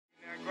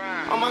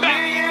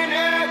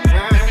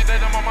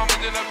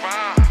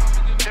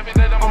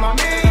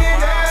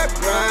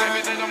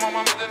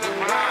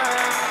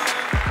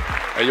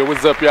Hey, yo,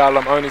 what's up, y'all?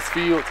 I'm Ernest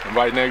Fields, and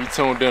right now you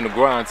tuned in to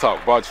Grind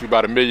Talk, brought to you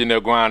by the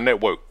Millionaire Grind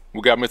Network. We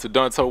got Mr.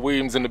 Donto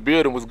Williams in the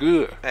building. What's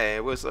good? Hey,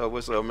 what's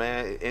up,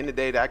 man? In the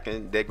day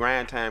that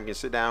grind time can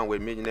sit down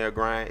with Millionaire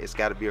Grind, it's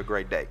got to be a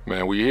great day.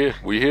 Man, we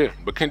here.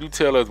 But can you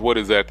tell us what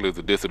exactly is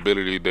the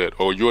disability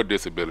or your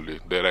disability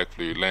that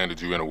actually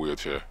landed you in a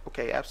wheelchair?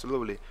 Okay,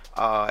 absolutely.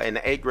 In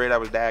the 8th grade, I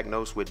was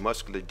diagnosed with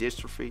muscular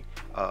dystrophy.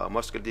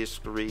 Muscular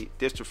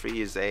dystrophy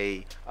is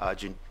a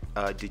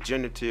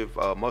degenerative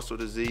muscle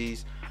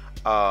disease,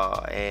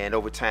 and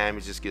over time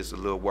it just gets a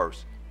little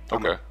worse.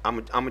 Okay.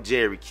 I'm a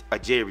Jerry's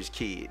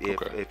kid.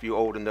 If you're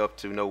old enough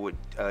to know what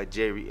a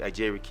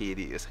Jerry kid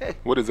is.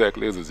 What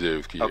exactly is a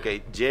Jerry's kid?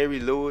 Okay, Jerry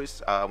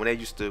Lewis.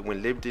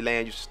 When Liberty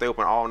Land used to stay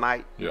open all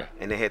night. Yeah.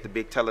 And they had the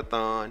big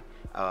telethon.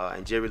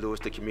 And Jerry Lewis,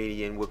 the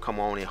comedian, would come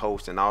on and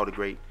host, and all the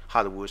great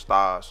Hollywood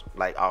stars,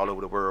 like all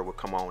over the world, would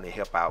come on and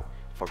help out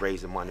for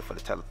raising money for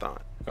the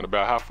telethon. And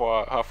about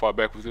how far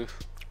back was this?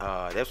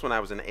 That's when I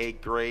was in the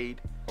 8th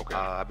grade. Okay.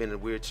 I've been in a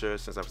wheelchair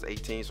since I was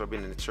 18, so I've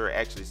been in the chair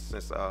actually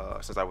since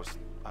I was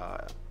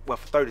for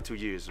 32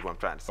 years is what I'm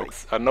trying to say. Okay.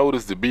 I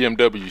noticed the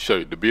BMW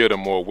shirt, the Building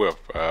More Wealth.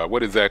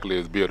 What exactly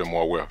is Building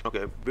More Wealth?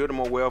 Okay, Building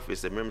More Wealth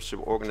is a membership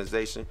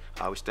organization.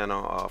 We stand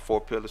on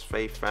 4 pillars: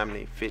 faith,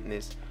 family,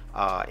 fitness,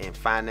 and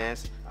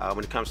finance.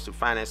 When it comes to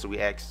finance, we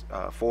ask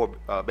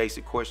 4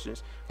 basic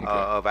questions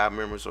of our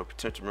members or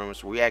potential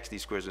members. We ask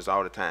these questions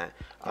all the time.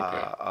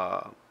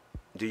 Okay.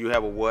 Do you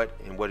have a what,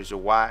 and what is your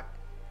why?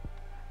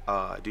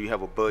 Do you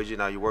have a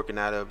budget? Are you working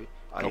out of it?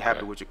 Are you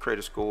happy with your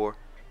credit score?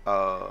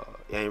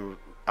 And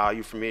are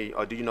you familiar,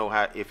 or do you know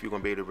if you're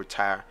going to be able to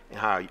retire,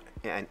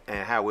 and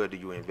how well do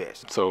you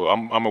invest? So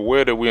I'm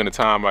aware that we're in a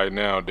time right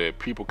now that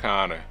people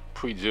kind of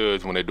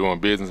prejudge when they're doing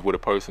business with a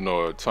person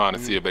or trying to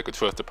see if they could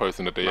trust the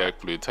person that they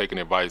actually taking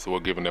advice or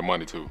giving their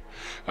money to.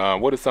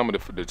 What are some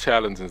of the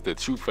challenges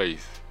that you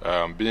face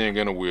being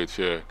in a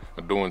wheelchair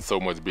or doing so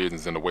much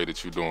business in the way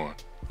that you're doing?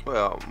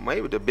 Well,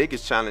 maybe the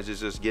biggest challenge is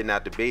just getting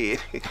out the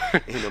bed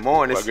in the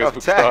morning. Well, I guess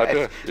we start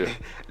there. Yeah.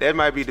 That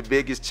might be the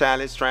biggest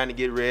challenge, trying to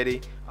get ready,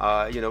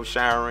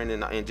 showering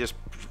and just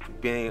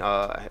being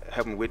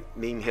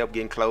needing help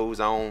getting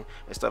clothes on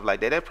and stuff like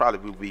that. That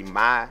probably would be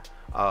my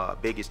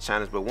biggest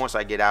challenge. But once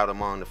I get out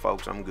among the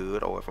folks, I'm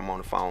good. Or if I'm on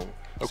the phone,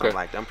 something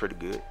like that, I'm pretty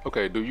good.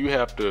 Okay. Do you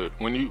have to,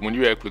 when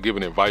you actually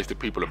giving advice to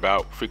people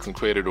about fixing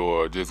credit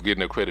or just getting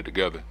their credit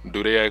together,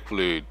 do they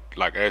actually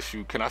like ask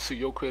you, can I see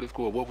your credit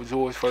score? What was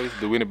yours first?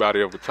 Do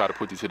anybody ever try to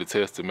put you to the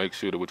test to make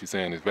sure that what you're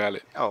saying is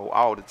valid? Oh,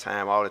 all the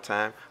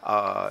time.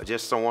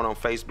 Just someone on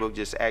Facebook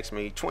just asked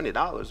me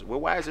 $20. Well,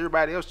 why is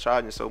everybody else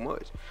charging so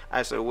much?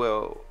 I said,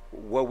 well,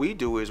 what we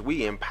do is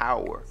we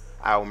empower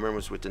our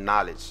members with the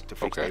knowledge to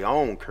fix their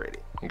own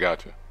credit.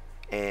 Gotcha.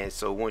 And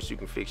so once you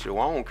can fix your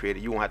own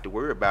credit, you won't have to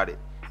worry about it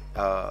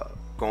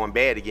going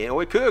bad again.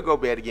 Or it could go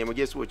bad again, but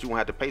guess what? You won't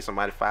have to pay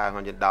somebody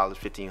 $500,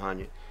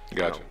 $1,500.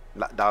 Gotcha.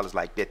 Dollars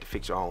like that to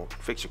fix your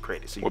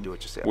credit, so you can do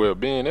it yourself. Well,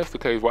 being that's the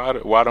case,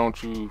 why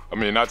don't you? I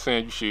mean, not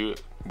saying you should,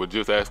 but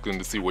just asking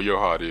to see where your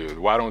heart is.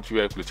 Why don't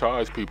you actually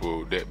charge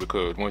people that?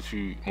 Because once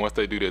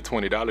they do that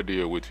 $20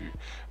 deal with you,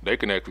 they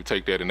can actually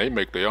take that and they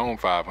make their own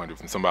 $500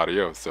 from somebody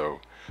else. So,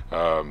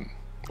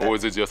 or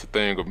is it just a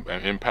thing of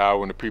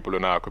empowering the people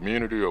in our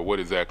community, or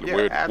what exactly?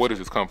 Yeah, where does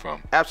this come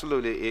from?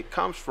 Absolutely, it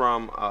comes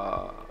from.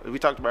 We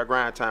talked about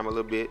Grind Time a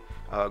little bit.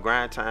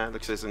 Grind Time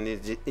looks as an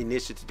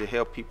initiative to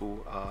help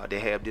people that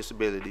have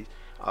disabilities.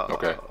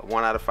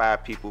 1 out of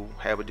 5 people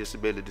have a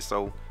disability,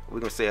 so we're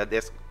gonna say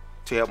that's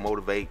to help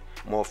motivate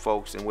more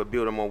folks. And with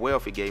Building More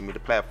Wealth, it gave me the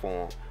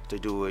platform to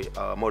do it,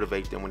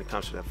 motivate them when it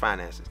comes to their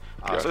finances.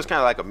 So it's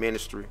kind of like a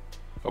ministry.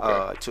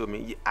 To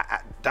me,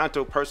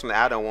 Donto, personally,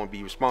 I don't want to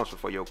be responsible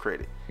for your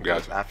credit.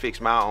 Gotcha. I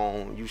fix my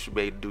own. You should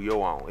be able to do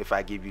your own. If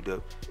I give you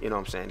the,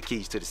 the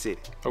keys to the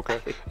city. Okay.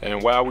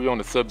 And while we on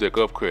the subject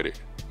of credit,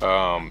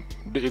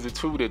 is it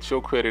true that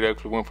your credit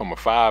actually went from a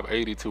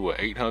 580 to a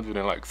 800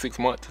 in like 6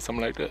 months or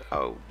something like that?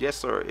 Oh, yes,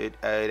 sir. It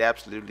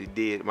absolutely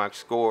did. My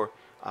score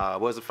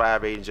was a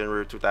 580 in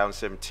January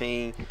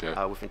 2017.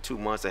 Okay. Within 2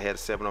 months, I had a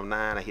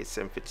 709. I hit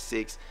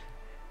 756.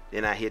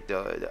 Then I hit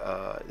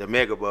the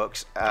mega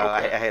bucks.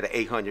 I had an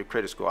 800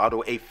 credit score,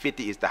 although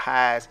 850 is the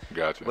highest.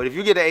 Gotcha. But if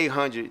you get an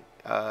 800,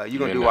 you're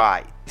gonna do all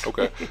right.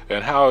 Okay.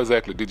 And how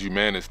exactly did you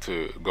manage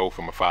to go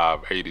from a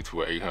 580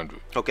 to an 800?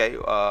 Okay.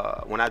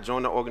 When I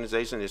joined the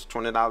organization, it's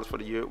 $20 for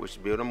the year, which is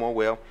Building More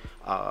Wealth.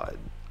 I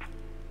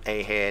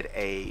had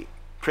a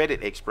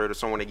credit expert or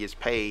someone that gets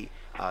paid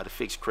to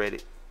fix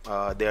credit.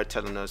 They're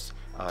telling us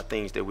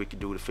things that we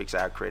could do to fix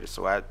our credit.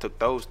 So I took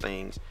those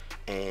things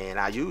and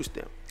I used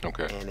them.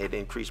 Okay. And it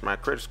increased my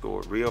credit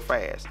score real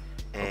fast.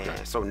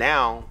 And so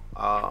now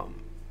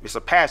it's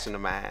a passion of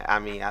mine. I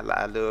mean, I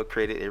love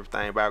credit,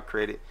 everything about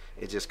credit.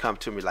 It just come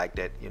to me like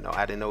that.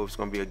 I didn't know it was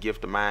going to be a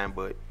gift of mine,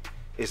 but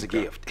it's a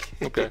gift.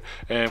 Okay.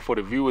 And for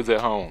the viewers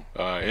at home,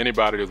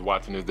 anybody that's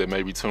watching this that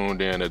may be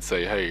tuned in that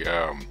say, hey,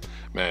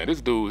 man,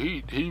 this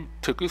dude, he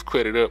took his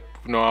credit up,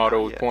 all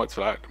those points.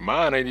 So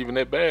mine ain't even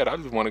that bad. I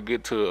just want to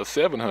get to a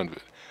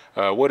 700.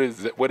 What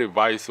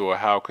advice or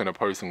how can a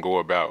person go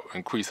about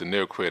increasing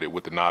their credit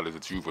with the knowledge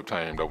that you've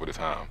obtained over the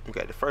time?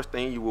 Okay, the first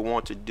thing you will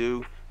want to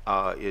do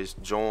is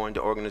join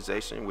the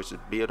organization, which is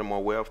Building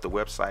More Wealth. The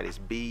website is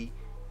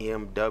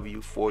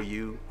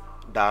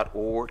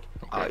bmw4u.org.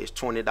 Okay. It's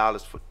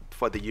 $20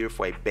 for the year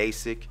for a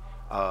basic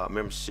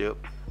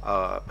membership.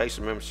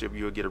 Basic membership,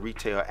 you'll get a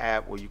retail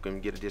app where you can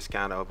get a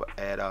discount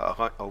at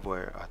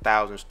over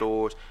 1,000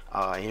 stores.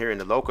 And here in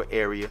the local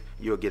area,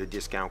 you'll get a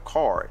discount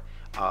card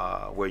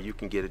where you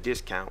can get a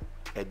discount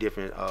at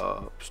different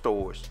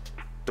stores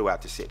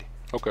throughout the city.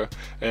 Okay.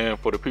 And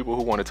for the people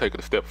who want to take it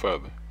a step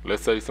further,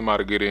 let's say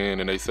somebody get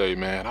in and they say,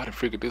 man, I done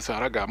figured this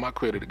out. I got my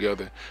credit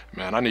together.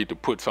 Man, I need to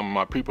put some of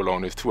my people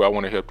on this too. I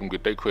want to help them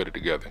get their credit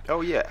together.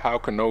 Oh, yeah. How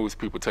can those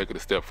people take it a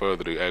step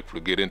further to actually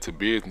get into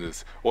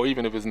business, or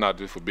even if it's not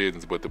just for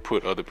business, but to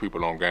put other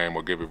people on game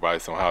or give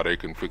advice on how they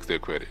can fix their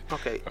credit?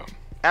 Okay.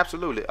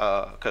 Absolutely,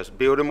 because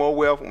building more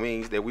wealth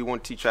means that we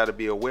want to teach how to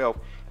build wealth,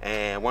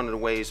 and one of the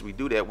ways we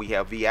do that, we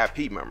have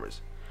VIP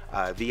members.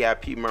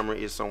 VIP member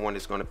is someone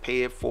that's going to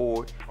pay it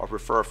forward or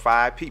refer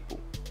 5 people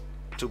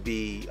to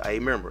be a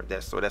member.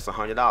 That's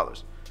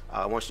 $100.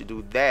 Once you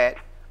do that,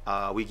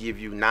 we give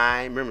you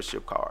 9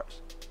 membership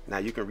cards. Now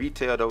you can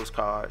retail those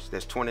cards.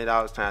 That's $20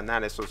 times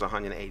 9. That's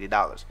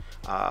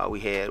 $180. We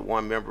had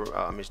one member,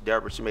 Miss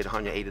Deborah. She made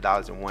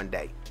 $180 in one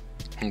day.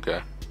 Okay.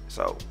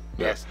 So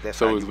that's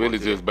so it's really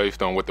just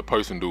based on what the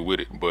person do with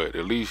it, but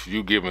at least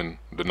you giving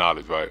the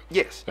knowledge, right?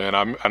 Yes. And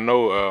I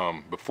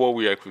know before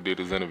we actually did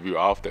this interview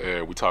off the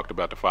air, we talked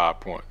about the 5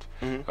 points.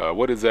 Mm-hmm.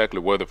 What exactly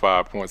were the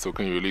 5 points? So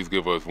can you at least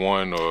give us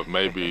one or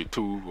maybe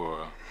 2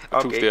 or a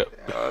okay. 2-step?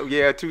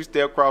 Yeah,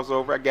 2-step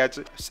crossover. I got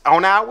you.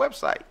 On our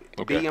website,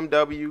 okay.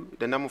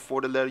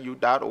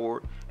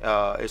 bmw4u.org.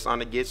 It's on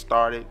the Get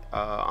Started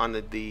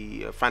under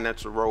the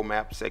Financial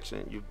Roadmap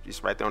section.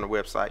 It's right there on the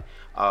website.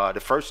 The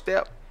first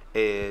step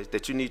is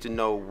that you need to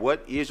know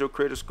what is your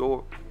credit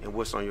score and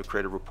what's on your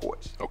credit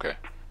reports. Okay.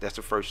 That's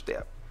the first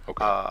step.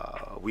 Okay.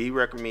 We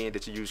recommend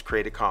that you use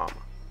Credit Karma.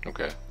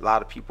 Okay. A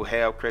lot of people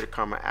have Credit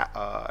Karma,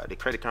 the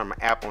Credit Karma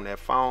app on their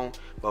phone,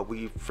 but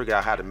we figure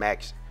out how to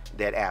max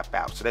that app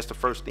out. So that's the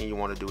first thing you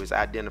want to do is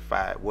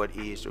identify what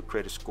is your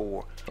credit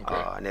score,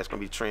 okay. And that's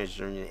going to be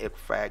TransUnion,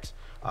 Equifax.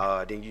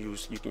 Then you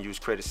can use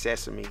Credit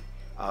Sesame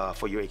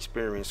for your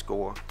experience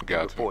score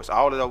reports.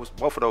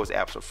 Both of those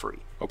apps are free.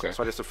 Okay.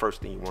 So that's the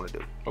first thing you want to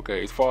do.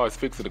 Okay. As far as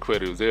fixing the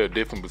credit, is there a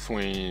difference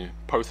between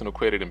personal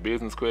credit and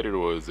business credit,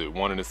 or is it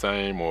one and the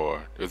same,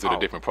 or is it a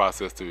different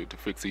process to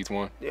fix each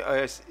one?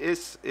 Yeah,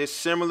 it's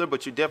similar,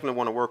 but you definitely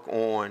want to work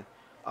on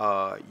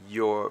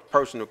your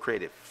personal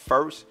credit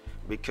first,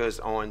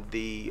 because on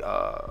the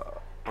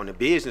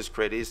business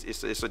credit,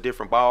 it's a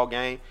different ball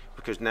game,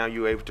 because now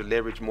you're able to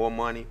leverage more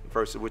money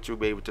versus what you'll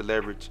be able to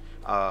leverage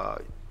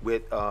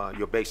with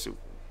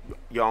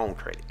your own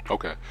credit.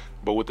 Okay,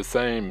 but with the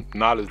same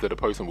knowledge that a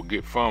person will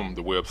get from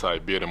the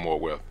website Building More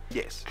Wealth,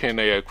 yes, can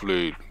they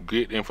actually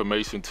get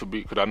information to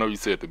be? Because I know you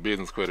said the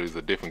business credit is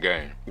a different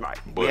game. Right.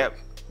 But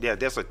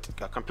that's a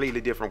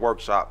completely different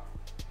workshop.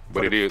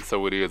 But it is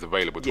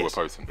available to yes, a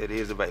person. It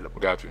is available.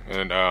 Got you.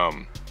 And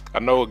I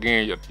know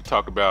again you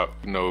talk about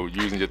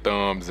using your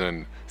thumbs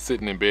and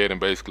sitting in bed and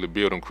basically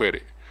building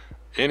credit.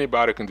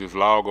 Anybody can just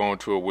log on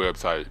to a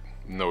website,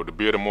 the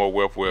Building More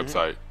Wealth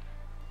website. Mm-hmm.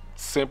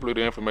 Simply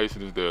the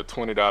information is their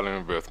 $20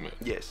 investment.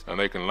 Yes. And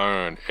they can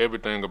learn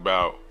everything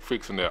about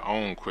fixing their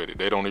own credit.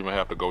 They don't even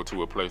have to go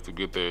to a place to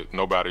get that.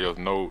 Nobody else.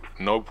 No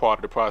part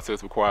of the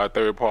process require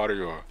third party.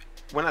 Or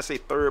when I say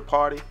third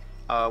party,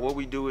 what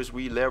we do is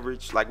we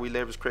leverage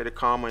Credit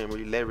Karma and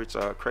we leverage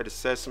Credit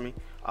Sesame.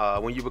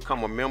 When you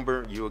become a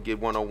member, you'll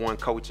get one-on-one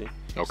coaching.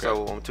 Okay.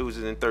 So on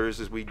Tuesdays and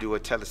Thursdays, we do a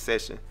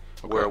telesession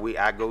where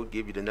I go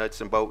give you the nuts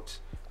and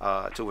bolts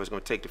to what's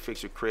going to take to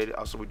fix your credit.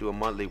 Also, we do a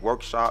monthly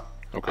workshop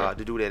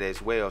to do that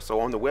as well. So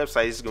on the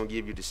website, it's going to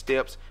give you the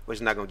steps, but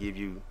it's not going to give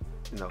you,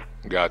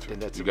 Gotcha.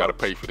 You got to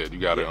pay for that. You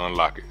got to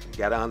unlock it. You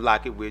got to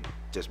unlock it with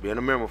just being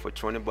a member for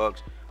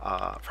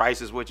 $20.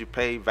 Price is what you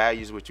pay,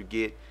 value is what you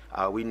get.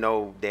 We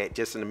know that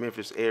just in the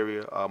Memphis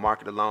area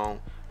market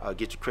alone,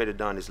 get your credit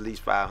done is at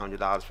least $500,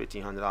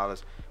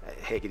 $1,500.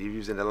 Heck, if you're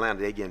using Atlanta,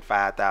 they're getting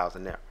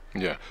 $5,000 there.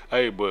 Yeah.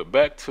 Hey, but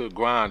back to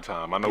grind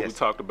time. I know we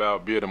talked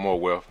about building more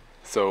wealth.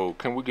 So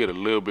can we get a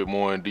little bit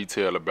more in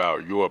detail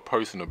about your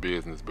personal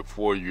business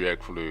before you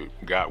actually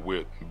got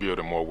with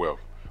Building More Wealth?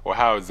 Or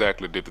how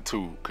exactly did the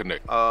two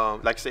connect?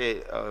 Like I said,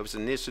 it was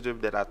an initiative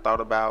that I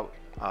thought about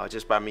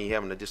just by me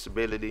having a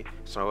disability.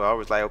 So I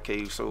was like,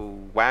 okay, so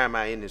why am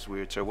I in this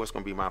wheelchair? What's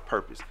going to be my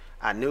purpose?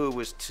 I knew it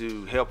was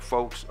to help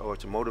folks or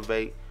to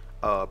motivate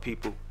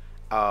people,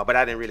 but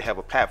I didn't really have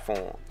a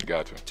platform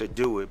to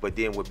do it. But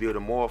then with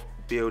Building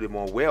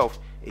More Wealth,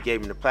 it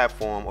gave me the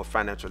platform of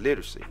financial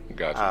literacy.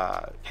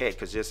 Heck,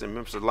 because just in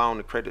Memphis alone,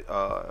 the credit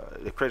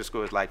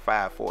score is like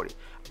 540.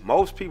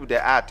 Most people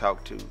that I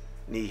talk to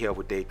need help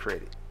with their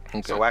credit.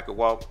 Okay. So I could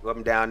walk up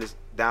and down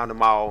the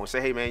mall and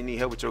say, hey man, you need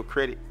help with your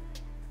credit?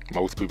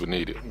 Most people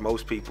need it.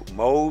 Most people,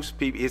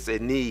 it's a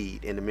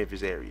need in the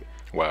Memphis area.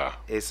 Wow.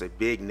 It's a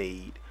big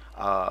need.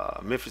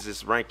 Memphis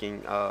is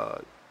ranking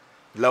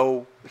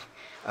low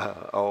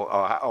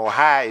or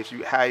high, if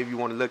you however you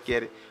want to look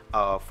at it,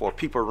 for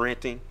people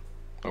renting.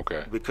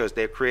 Okay. Because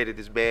their credit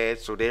is bad,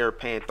 so they're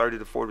paying 30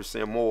 to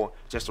 40% more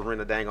just to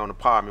rent a dang on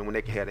apartment when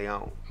they can have their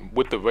own.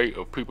 With the rate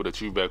of people that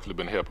you've actually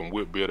been helping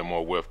with building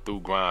more wealth through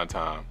Grind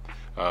Time,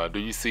 do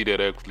you see that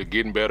actually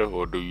getting better,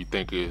 or do you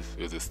think is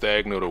it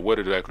stagnant, or what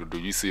exactly do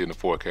you see in the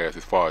forecast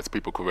as far as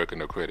people correcting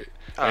their credit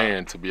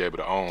and to be able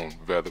to own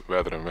rather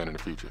than rent in the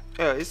future?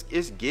 Yeah,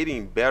 it's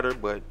getting better,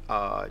 but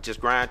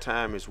just Grind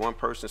Time is one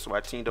person, so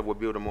I teamed up with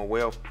Building More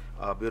Wealth.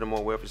 Building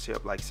More Wealth has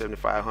helped like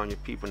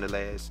 7,500 people in the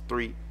last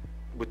 3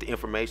 with the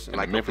information. In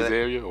like the Memphis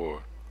area,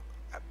 or?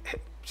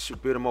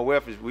 Building More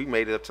Wealth, we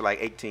made it up to like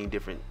 18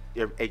 different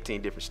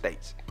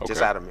states, just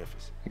out of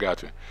Memphis.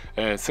 Gotcha.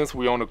 And since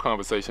we're on the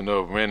conversation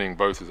of renting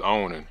versus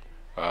owning,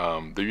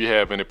 do you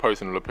have any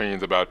personal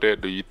opinions about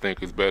that? Do you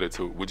think it's better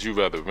would you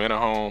rather rent a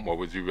home or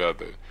would you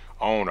rather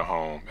own a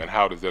home? And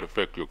how does that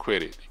affect your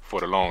credit for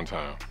the long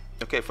term?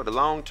 Okay, for the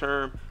long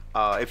term,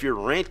 if you're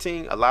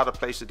renting, a lot of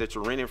places that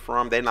you're renting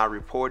from, they're not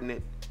reporting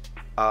it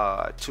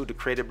to the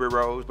credit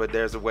bureaus, but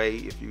there's a way,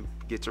 if you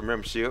get your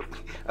membership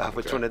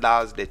for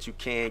 $20, that you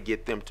can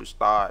get them to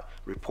start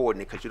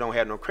reporting it, because you don't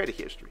have no credit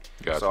history.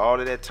 Gotcha. So all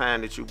of that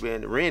time that you've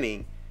been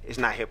renting is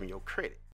not helping your credit.